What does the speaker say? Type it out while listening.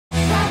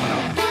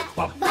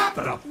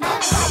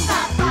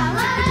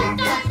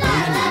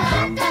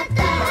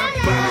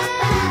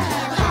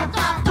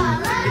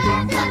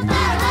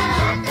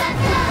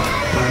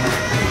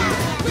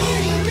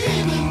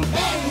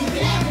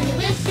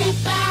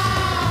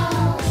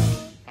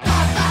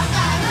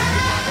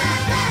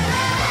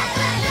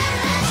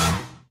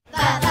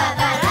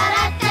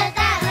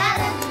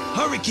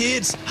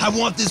Kids, I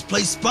want this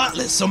place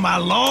spotless so my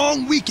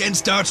long weekend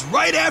starts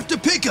right after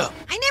pickup.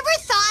 I never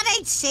thought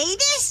I'd say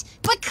this,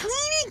 but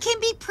cleaning can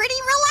be pretty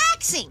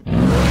relaxing.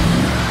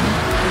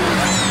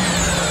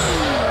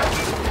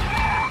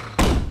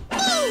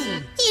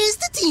 Ooh, here's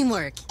the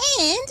teamwork,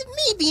 and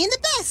me being the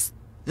best.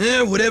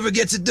 Yeah, whatever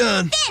gets it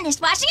done.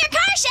 Finished washing your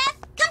car, Chef.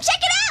 Come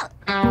check it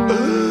out.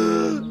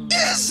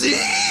 Is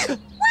he?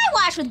 Why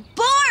wash with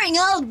boring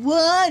old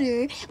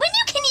water when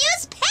you can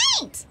use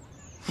paint?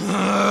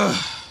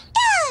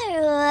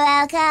 You're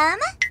welcome.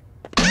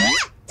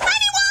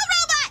 Tiny wall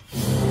robot!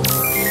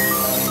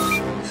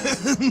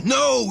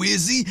 No,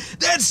 Izzy.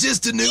 That's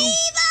just a new... Evil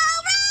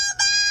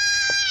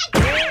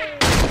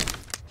robot!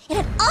 It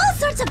had all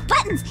sorts of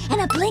buttons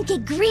and a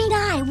blinking green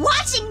eye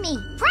watching me.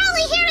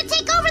 Probably here to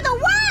take over the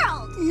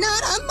world.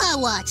 Not on my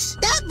watch.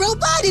 That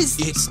robot is...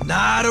 It's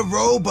not a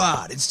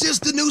robot. It's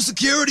just a new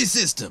security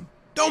system.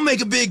 Don't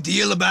make a big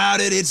deal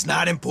about it. It's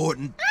not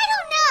important. I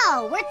don't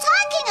know. We're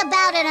talking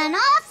about it an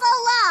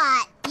awful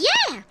lot.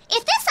 Yeah,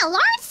 if this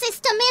alarm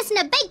system isn't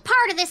a big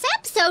part of this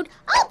episode,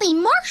 I'll be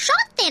more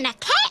shocked than a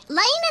cat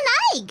laying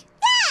an egg.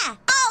 Yeah,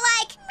 all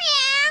like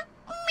meow,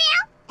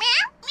 meow, meow,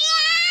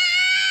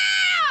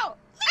 meow,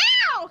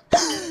 meow.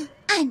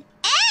 An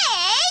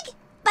egg?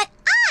 But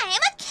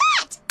I'm a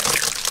cat.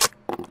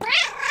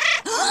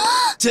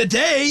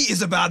 Today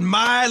is about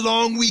my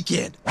long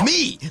weekend.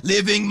 Me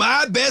living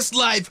my best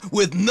life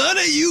with none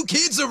of you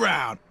kids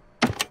around.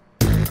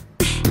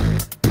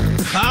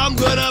 I'm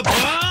gonna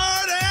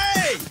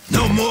party!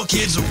 No more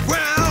kids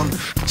around.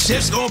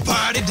 Chef's gonna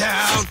party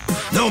down.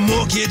 No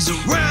more kids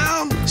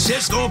around.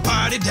 Chef's gonna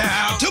party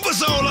down. Tuba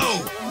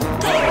solo!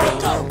 Go,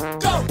 go, go,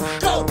 go,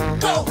 go,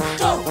 go,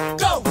 go,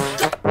 go.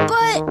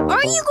 But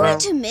aren't you going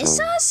to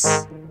miss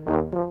us?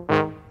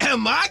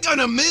 Am I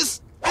gonna miss?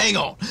 Hang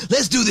on,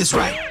 let's do this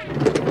right.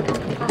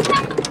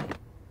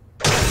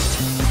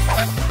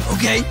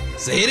 Okay,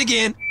 say it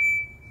again.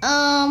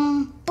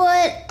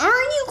 But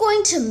aren't you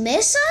going to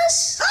miss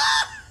us?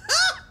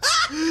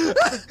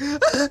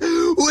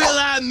 Will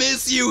I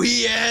miss you,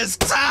 he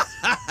asks.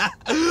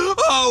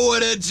 Oh,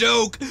 what a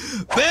joke.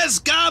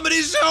 Best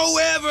comedy show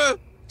ever.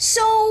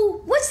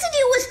 So, what's the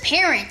deal with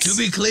parents? To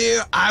be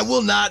clear, I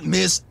will not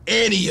miss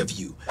any of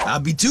you. I'll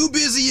be too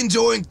busy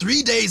enjoying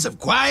 3 days of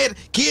quiet,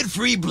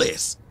 kid-free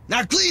bliss.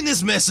 Now clean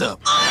this mess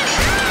up.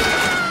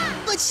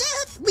 But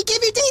Chef, we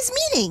give your day's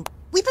meaning.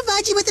 We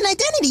provide you with an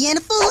identity and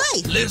a full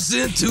life.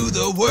 Listen to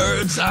the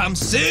words I'm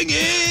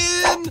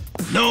singing.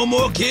 No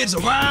more kids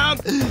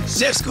around.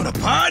 Chef's gonna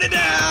party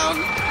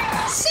down.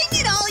 Sing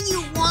it all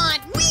you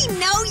want. We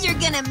know you're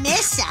gonna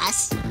miss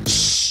us.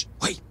 Shh,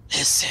 wait,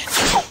 listen.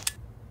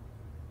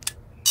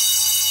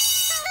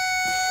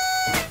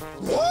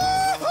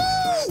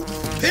 Woohoo!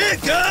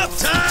 Pick up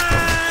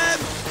time!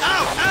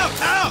 Ow, ow,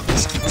 ow!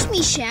 Excuse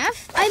me,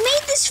 Chef. I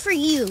made this for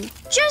you,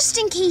 just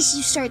in case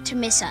you start to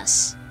miss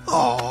us.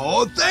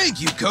 Oh,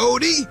 thank you,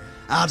 Cody.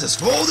 I'll just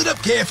fold it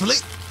up carefully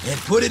and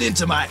put it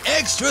into my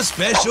extra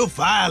special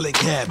filing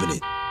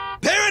cabinet.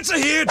 Parents are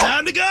here,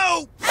 time to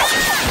go.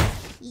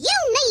 You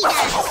need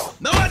us.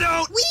 No, I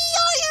don't. We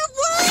are your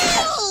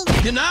world!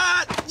 You're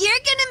not.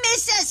 You're gonna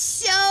miss us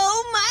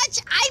so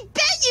much, I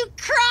bet you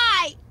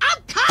cry.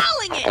 I'm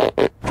calling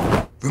it.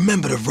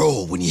 Remember to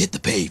roll when you hit the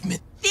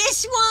pavement.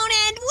 This won't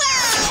end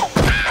well.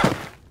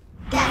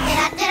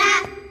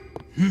 Da-da-da-da-da.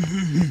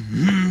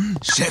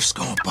 Chef's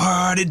gonna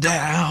party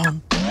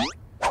down.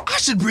 I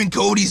should bring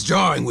Cody's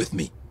drawing with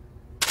me.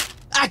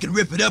 I can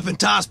rip it up and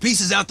toss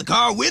pieces out the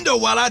car window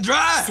while I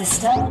drive.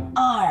 System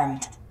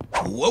armed.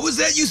 What was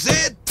that you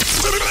said?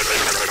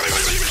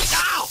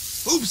 Ow!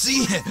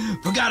 Oopsie,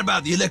 forgot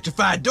about the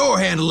electrified door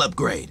handle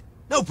upgrade.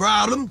 No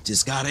problem,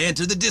 just gotta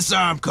enter the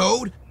disarm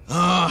code.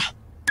 Oh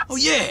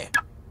yeah.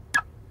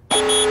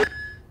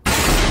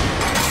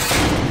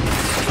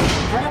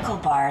 Vertical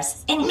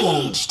bars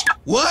engaged.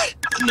 What?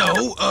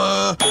 No,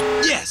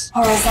 yes.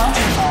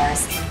 Horizontal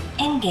bars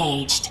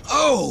engaged.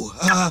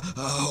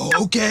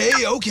 Okay.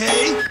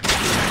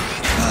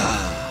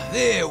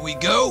 There we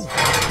go.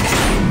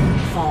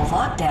 Full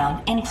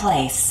lockdown in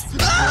place.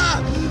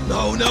 Ah!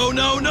 No.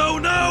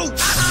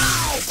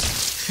 Ow!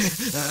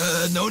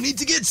 No need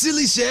to get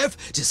silly, Chef.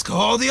 Just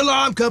call the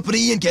alarm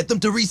company and get them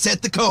to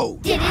reset the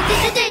code. Be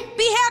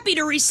happy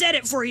to reset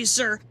it for you,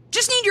 sir.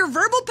 Just need your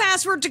verbal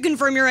password to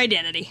confirm your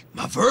identity.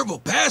 My verbal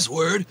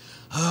password?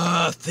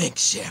 Think,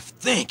 Chef,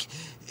 think.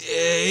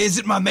 Is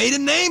it my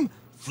maiden name?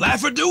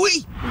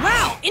 Flaffer-Dewey?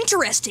 Wow,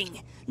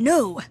 interesting.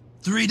 No.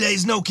 3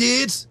 days no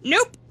kids?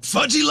 Nope.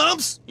 Fudgy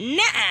lumps?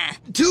 Nuh-uh.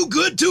 Too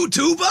good to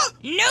tuba?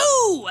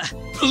 No!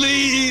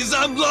 Please,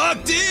 I'm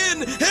locked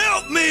in!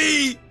 Help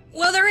me!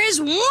 Well, there is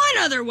one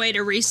other way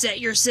to reset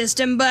your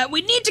system, but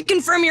we'd need to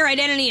confirm your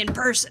identity in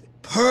person.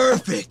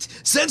 Perfect.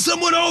 Send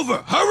someone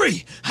over.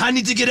 Hurry. I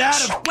need to get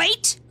out of...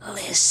 Wait.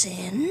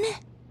 Listen.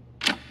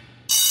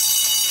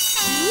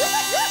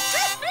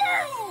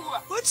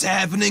 What's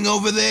happening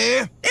over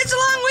there? It's a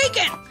long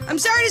weekend. I'm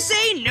sorry to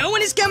say no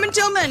one is coming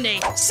till Monday.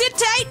 Sit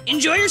tight.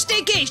 Enjoy your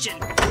staycation.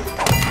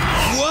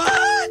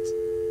 What?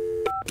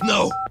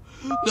 No.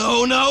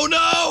 No, no,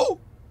 no.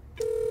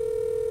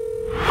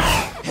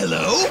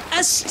 Hello?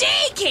 A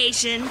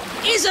staycation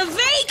is a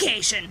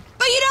vacation,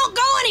 but you don't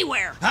go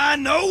anywhere. I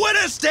know what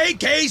a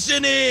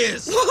staycation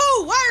is.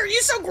 Woohoo! Why are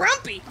you so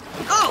grumpy?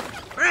 Oh,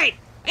 right.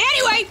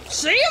 Anyway,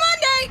 see you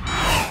Monday.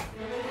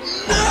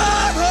 No!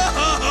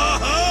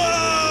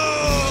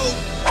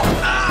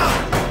 Ow!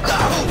 No!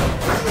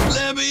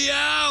 Let me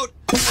out!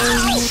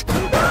 Ow!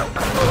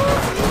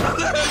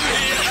 Let me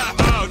out!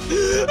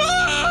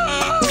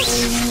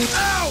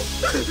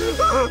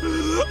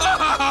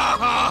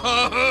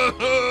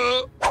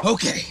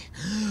 Okay.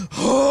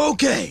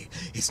 Okay.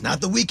 It's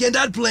not the weekend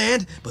I'd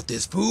planned, but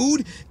there's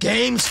food,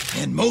 games,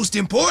 and most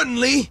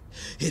importantly,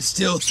 it's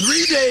still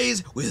 3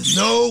 days with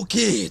no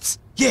kids.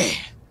 Yeah.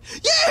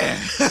 Yeah!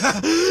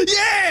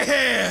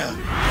 Yeah!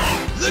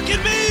 Look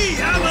at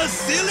me! I'm a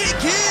silly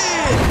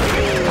kid!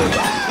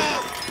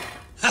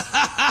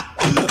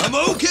 I'm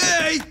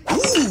okay!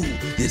 Ooh!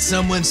 Did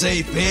someone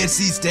say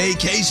fancy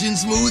staycation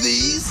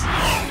smoothies?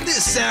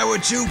 This sour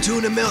chew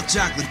tuna milk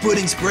chocolate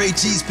pudding spray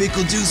cheese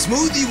pickle juice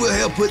smoothie will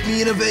help put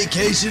me in a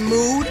vacation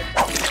mood.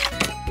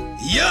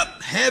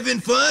 Yup, having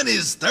fun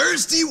is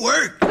thirsty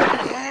work.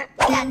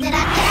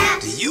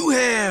 Do you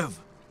have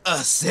a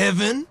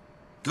 7?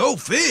 Go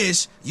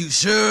fish? You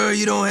sure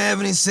you don't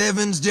have any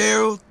 7s,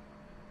 Gerald?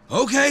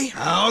 Okay,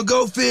 I'll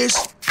go fish.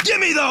 Give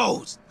me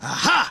those!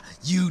 Aha!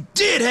 You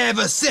did have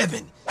a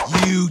 7,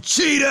 you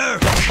cheater!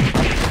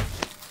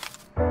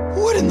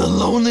 What in the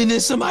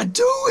loneliness am I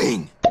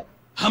doing?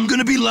 I'm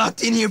gonna be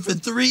locked in here for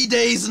 3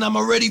 days and I'm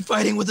already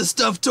fighting with a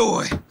stuffed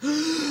toy.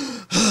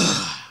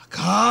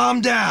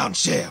 Calm down,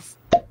 Chef.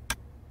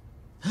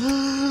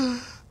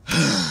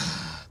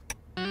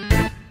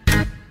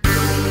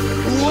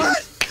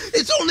 What?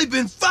 It's only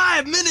been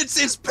 5 minutes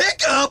since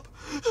pickup!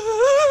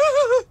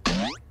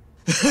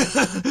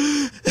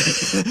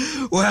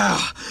 Wow.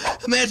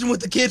 Imagine what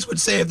the kids would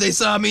say if they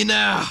saw me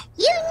now.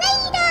 You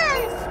need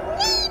us!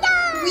 Need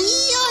us! We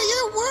are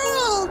your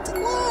world.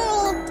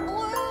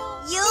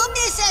 You'll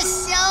miss us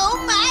so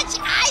much,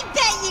 I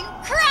bet you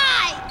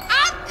cry.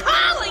 I'm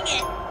calling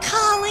it.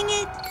 Calling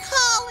it.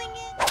 Calling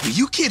it. Were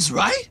you kids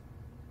right?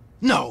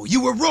 No,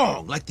 you were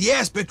wrong, like the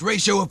aspect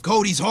ratio of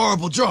Cody's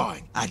horrible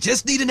drawing. I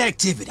just need an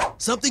activity,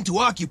 something to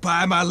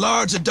occupy my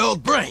large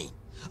adult brain.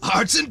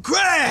 Arts and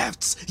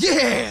crafts!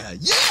 Yeah!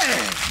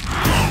 Yeah!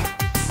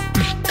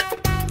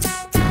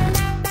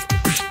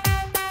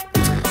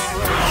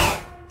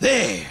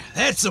 There,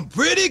 that's some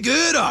pretty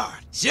good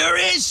art. Sure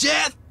is,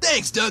 Chef.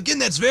 Thanks, Duncan.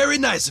 That's very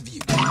nice of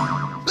you.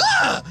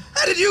 Ah!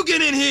 How did you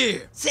get in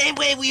here? Same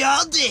way we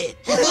all did.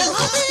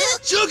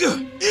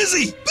 Sugar!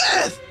 Izzy!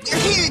 Beth! You're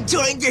here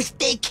enjoying your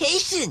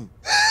staycation.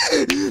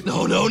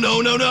 No, no, no,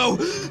 no, no.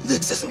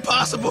 This isn't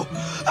possible.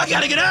 I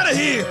gotta get out of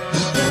here.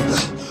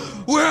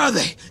 Where are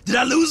they? Did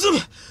I lose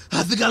them?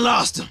 I think I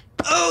lost them.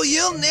 Oh,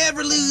 you'll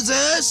never lose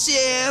us,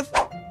 Chef.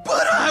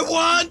 But I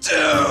want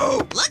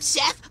to! Look,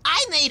 Chef,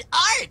 I made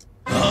art.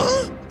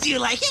 Huh? Do you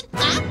like it?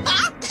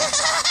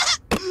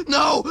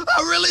 No,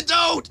 I really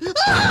don't!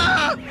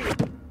 Ah!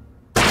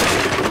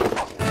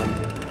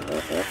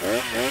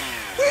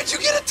 Where'd you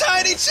get a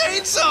tiny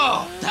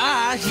chainsaw?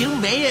 You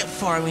made it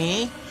for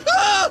me.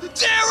 Ah!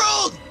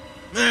 Gerald!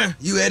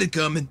 You had it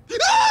coming.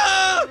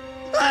 Ah!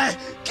 I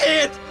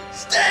can't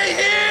stay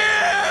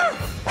here!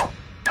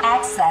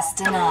 Access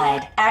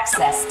denied.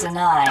 Access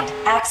denied.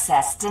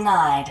 Access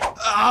denied.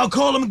 I'll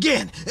call him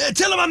again.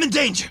 Tell him I'm in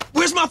danger.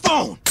 Where's my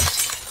phone?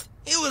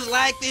 It was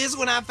like this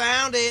when I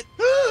found it.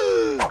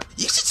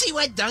 You should see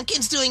what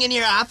Duncan's doing in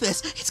your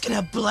office. It's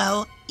gonna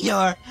blow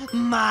your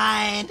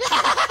mind.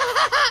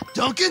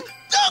 Duncan?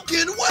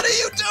 Duncan, what are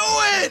you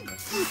doing?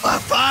 My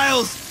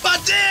files! My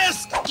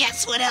disc!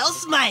 Guess what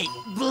else might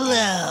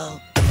blow?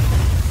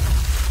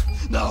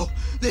 No,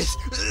 this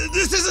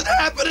isn't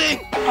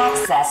happening!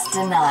 Access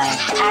denied.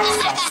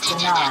 Access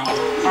denied.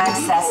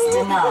 Access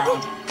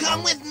denied.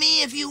 Come with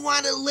me if you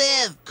want to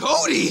live.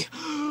 Cody!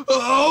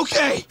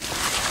 Okay.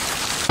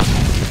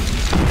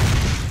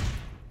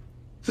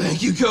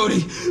 Thank you,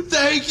 Cody.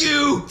 Thank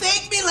you!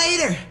 Thank me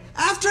later,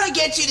 after I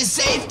get you to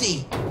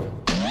safety.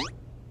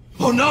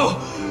 Oh no!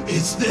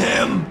 It's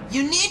them!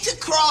 You need to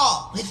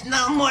crawl. With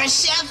no more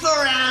Chef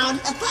around,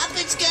 a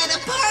puppet's gonna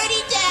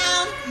party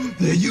down.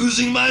 They're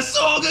using my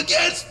song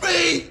against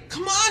me!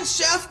 Come on,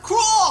 Chef,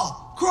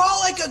 crawl. Crawl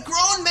like a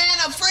grown man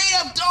afraid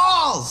of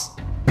dolls.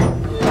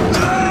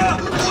 Ah!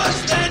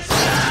 What's that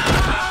sound?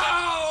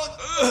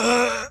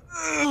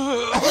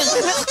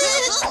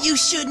 You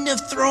shouldn't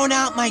have thrown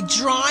out my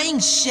drawing,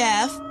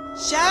 Chef.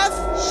 Chef!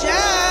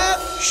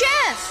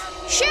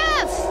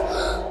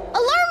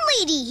 Alarm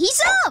lady,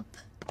 he's up!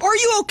 Are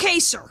you okay,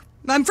 sir?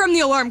 I'm from the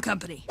alarm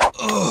company.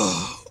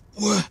 Oh,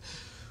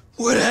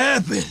 what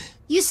happened?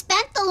 You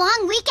spent the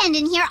long weekend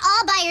in here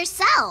all by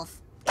yourself.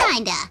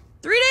 Kinda.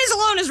 3 days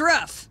alone is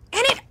rough.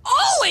 And it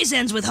always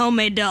ends with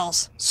homemade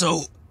dolls.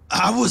 So,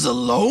 I was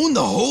alone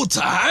the whole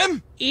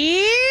time?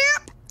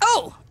 Yep.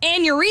 Oh,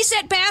 and your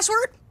reset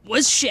password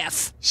was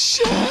Chef.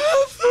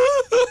 Chef?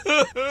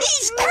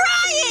 He's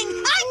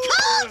crying! I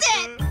called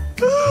it!